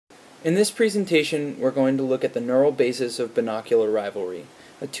In this presentation, we're going to look at the neural basis of binocular rivalry,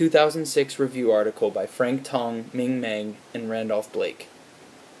 a 2006 review article by Frank Tong, Ming Meng, and Randolph Blake.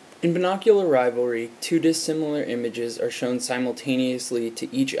 In binocular rivalry, two dissimilar images are shown simultaneously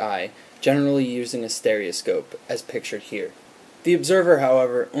to each eye, generally using a stereoscope, as pictured here. The observer,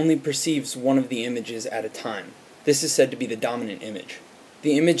 however, only perceives one of the images at a time. This is said to be the dominant image.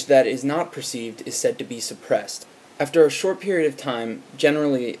 The image that is not perceived is said to be suppressed. After a short period of time,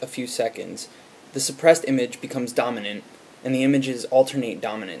 generally a few seconds, the suppressed image becomes dominant, and the images alternate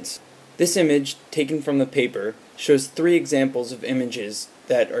dominance. This image, taken from the paper, shows three examples of images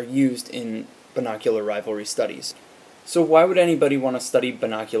that are used in binocular rivalry studies. So why would anybody want to study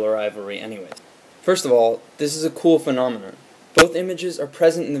binocular rivalry anyways? First of all, this is a cool phenomenon. Both images are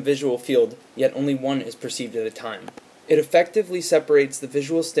present in the visual field, yet only one is perceived at a time. It effectively separates the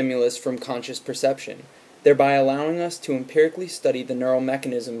visual stimulus from conscious perception, thereby allowing us to empirically study the neural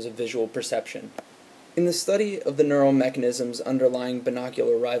mechanisms of visual perception. In the study of the neural mechanisms underlying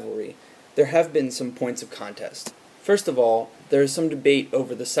binocular rivalry, there have been some points of contest. First of all, there is some debate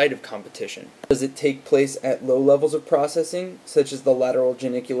over the site of competition. Does it take place at low levels of processing, such as the lateral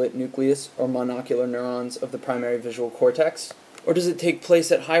geniculate nucleus or monocular neurons of the primary visual cortex? Or does it take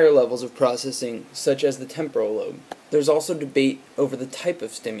place at higher levels of processing, such as the temporal lobe? There's also debate over the type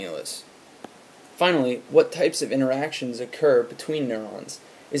of stimulus. Finally, what types of interactions occur between neurons?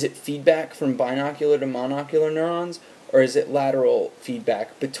 Is it feedback from binocular to monocular neurons, or is it lateral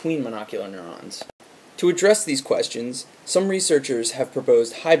feedback between monocular neurons? To address these questions, some researchers have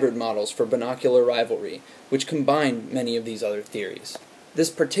proposed hybrid models for binocular rivalry, which combine many of these other theories.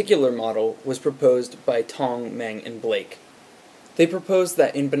 This particular model was proposed by Tong, Meng, and Blake. They proposed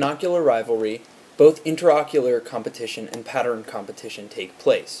that in binocular rivalry, both interocular competition and pattern competition take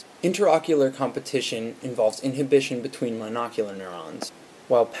place. Interocular competition involves inhibition between monocular neurons,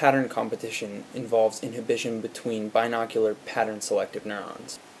 while pattern competition involves inhibition between binocular pattern-selective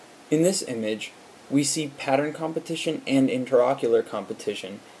neurons. In this image, we see pattern competition and interocular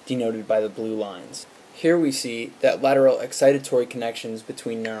competition denoted by the blue lines. Here we see that lateral excitatory connections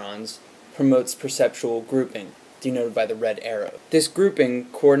between neurons promotes perceptual grouping, denoted by the red arrow. This grouping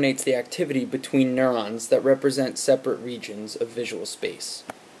coordinates the activity between neurons that represent separate regions of visual space.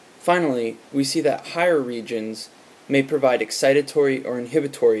 Finally, we see that higher regions may provide excitatory or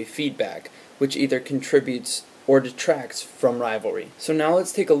inhibitory feedback, which either contributes or detracts from rivalry. So now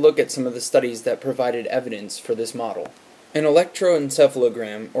let's take a look at some of the studies that provided evidence for this model. An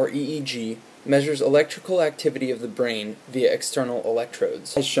electroencephalogram, or EEG, measures electrical activity of the brain via external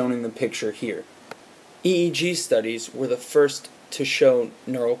electrodes, as shown in the picture here. EEG studies were the first to show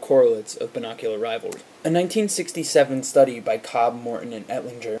neural correlates of binocular rivalry. A 1967 study by Cobb, Morton, and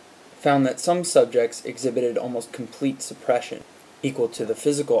Ettlinger found that some subjects exhibited almost complete suppression, equal to the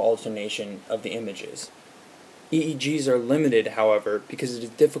physical alternation of the images. EEGs are limited, however, because it is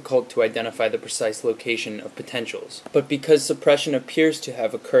difficult to identify the precise location of potentials. But because suppression appears to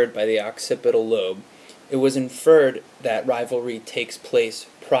have occurred by the occipital lobe, it was inferred that rivalry takes place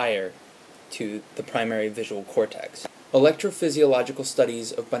prior to the primary visual cortex. Electrophysiological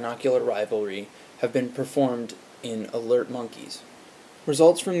studies of binocular rivalry have been performed in alert monkeys.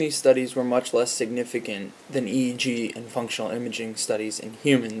 Results from these studies were much less significant than EEG and functional imaging studies in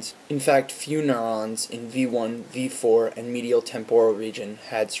humans. In fact, few neurons in V1, V4, and medial temporal region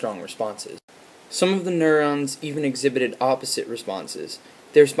had strong responses. Some of the neurons even exhibited opposite responses.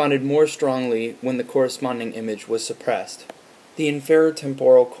 They responded more strongly when the corresponding image was suppressed. The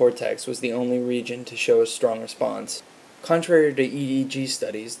inferotemporal cortex was the only region to show a strong response. Contrary to EEG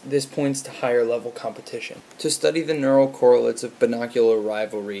studies, this points to higher level competition. To study the neural correlates of binocular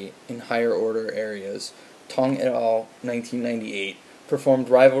rivalry in higher order areas, Tong et al. 1998 performed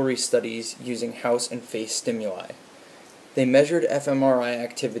rivalry studies using house and face stimuli. They measured fMRI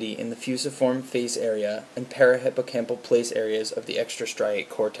activity in the fusiform face area and parahippocampal place areas of the extrastriate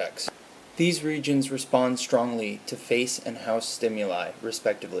cortex. These regions respond strongly to face and house stimuli,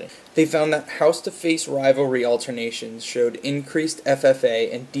 respectively. They found that house-to-face rivalry alternations showed increased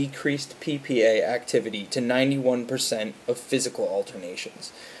FFA and decreased PPA activity to 91% of physical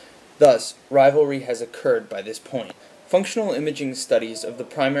alternations. Thus, rivalry has occurred by this point. Functional imaging studies of the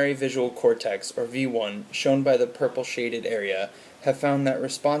primary visual cortex, or V1, shown by the purple shaded area, have found that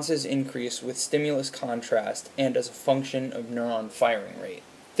responses increase with stimulus contrast and as a function of neuron firing rate.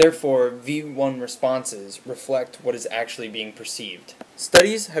 Therefore, V1 responses reflect what is actually being perceived.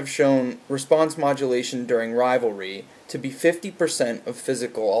 Studies have shown response modulation during rivalry to be 50% of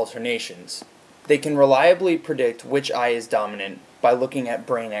physical alternations. They can reliably predict which eye is dominant by looking at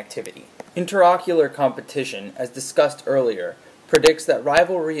brain activity. Interocular competition, as discussed earlier, predicts that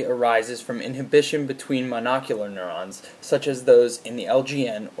rivalry arises from inhibition between monocular neurons, such as those in the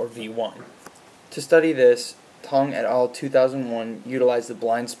LGN or V1. To study this, Tong et al. 2001 utilized the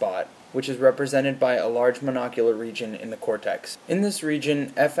blind spot, which is represented by a large monocular region in the cortex. In this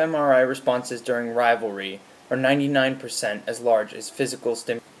region, fMRI responses during rivalry are 99% as large as physical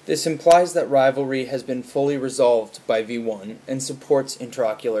stimulus. This implies that rivalry has been fully resolved by V1 and supports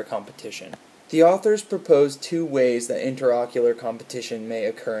interocular competition. The authors propose two ways that interocular competition may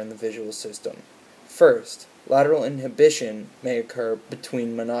occur in the visual system. First, lateral inhibition may occur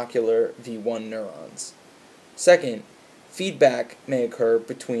between monocular V1 neurons. Second, feedback may occur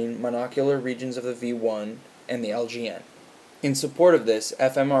between monocular regions of the V1 and the LGN. In support of this,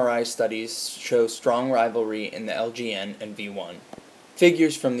 fMRI studies show strong rivalry in the LGN and V1.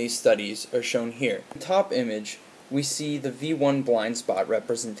 Figures from these studies are shown here. In the top image, we see the V1 blind spot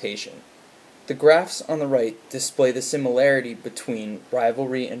representation. The graphs on the right display the similarity between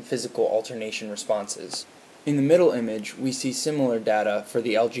rivalry and physical alternation responses. In the middle image, we see similar data for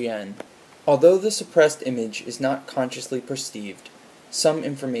the LGN. Although the suppressed image is not consciously perceived, some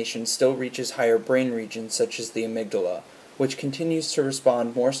information still reaches higher brain regions such as the amygdala, which continues to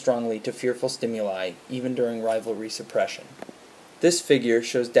respond more strongly to fearful stimuli even during rivalry suppression. This figure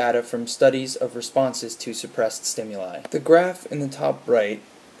shows data from studies of responses to suppressed stimuli. The graph in the top right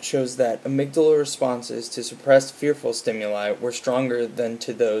shows that amygdala responses to suppressed fearful stimuli were stronger than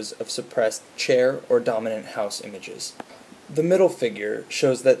to those of suppressed chair or dominant house images. The middle figure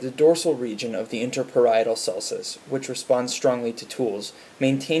shows that the dorsal region of the interparietal sulcus, which responds strongly to tools,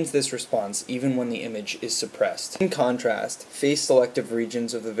 maintains this response even when the image is suppressed. In contrast, face-selective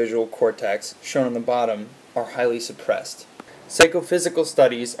regions of the visual cortex, shown on the bottom, are highly suppressed. Psychophysical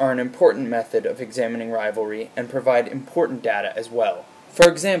studies are an important method of examining rivalry and provide important data as well. For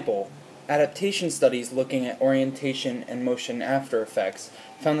example, adaptation studies looking at orientation and motion after effects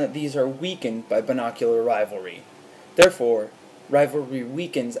found that these are weakened by binocular rivalry. Therefore, rivalry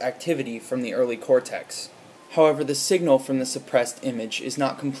weakens activity from the early cortex. However, the signal from the suppressed image is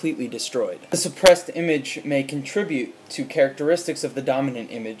not completely destroyed. The suppressed image may contribute to characteristics of the dominant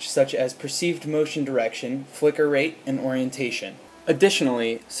image, such as perceived motion direction, flicker rate, and orientation.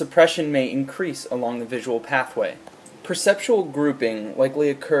 Additionally, suppression may increase along the visual pathway. Perceptual grouping likely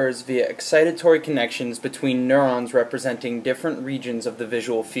occurs via excitatory connections between neurons representing different regions of the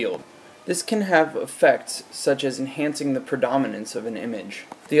visual field. This can have effects such as enhancing the predominance of an image.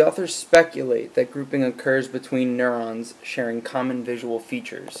 The authors speculate that grouping occurs between neurons sharing common visual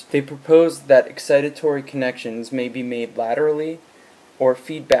features. They propose that excitatory connections may be made laterally or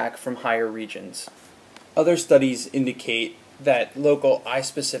feedback from higher regions. Other studies indicate that local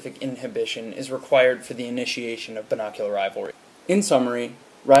eye-specific inhibition is required for the initiation of binocular rivalry. In summary,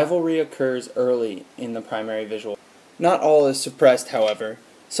 rivalry occurs early in the primary visual. Not all is suppressed, however.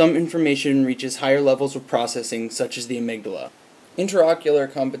 Some information reaches higher levels of processing, such as the amygdala.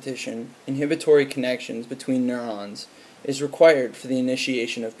 Interocular competition, inhibitory connections between neurons, is required for the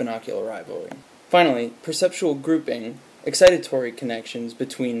initiation of binocular rivalry. Finally, perceptual grouping, excitatory connections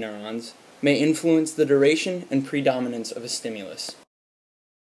between neurons, may influence the duration and predominance of a stimulus.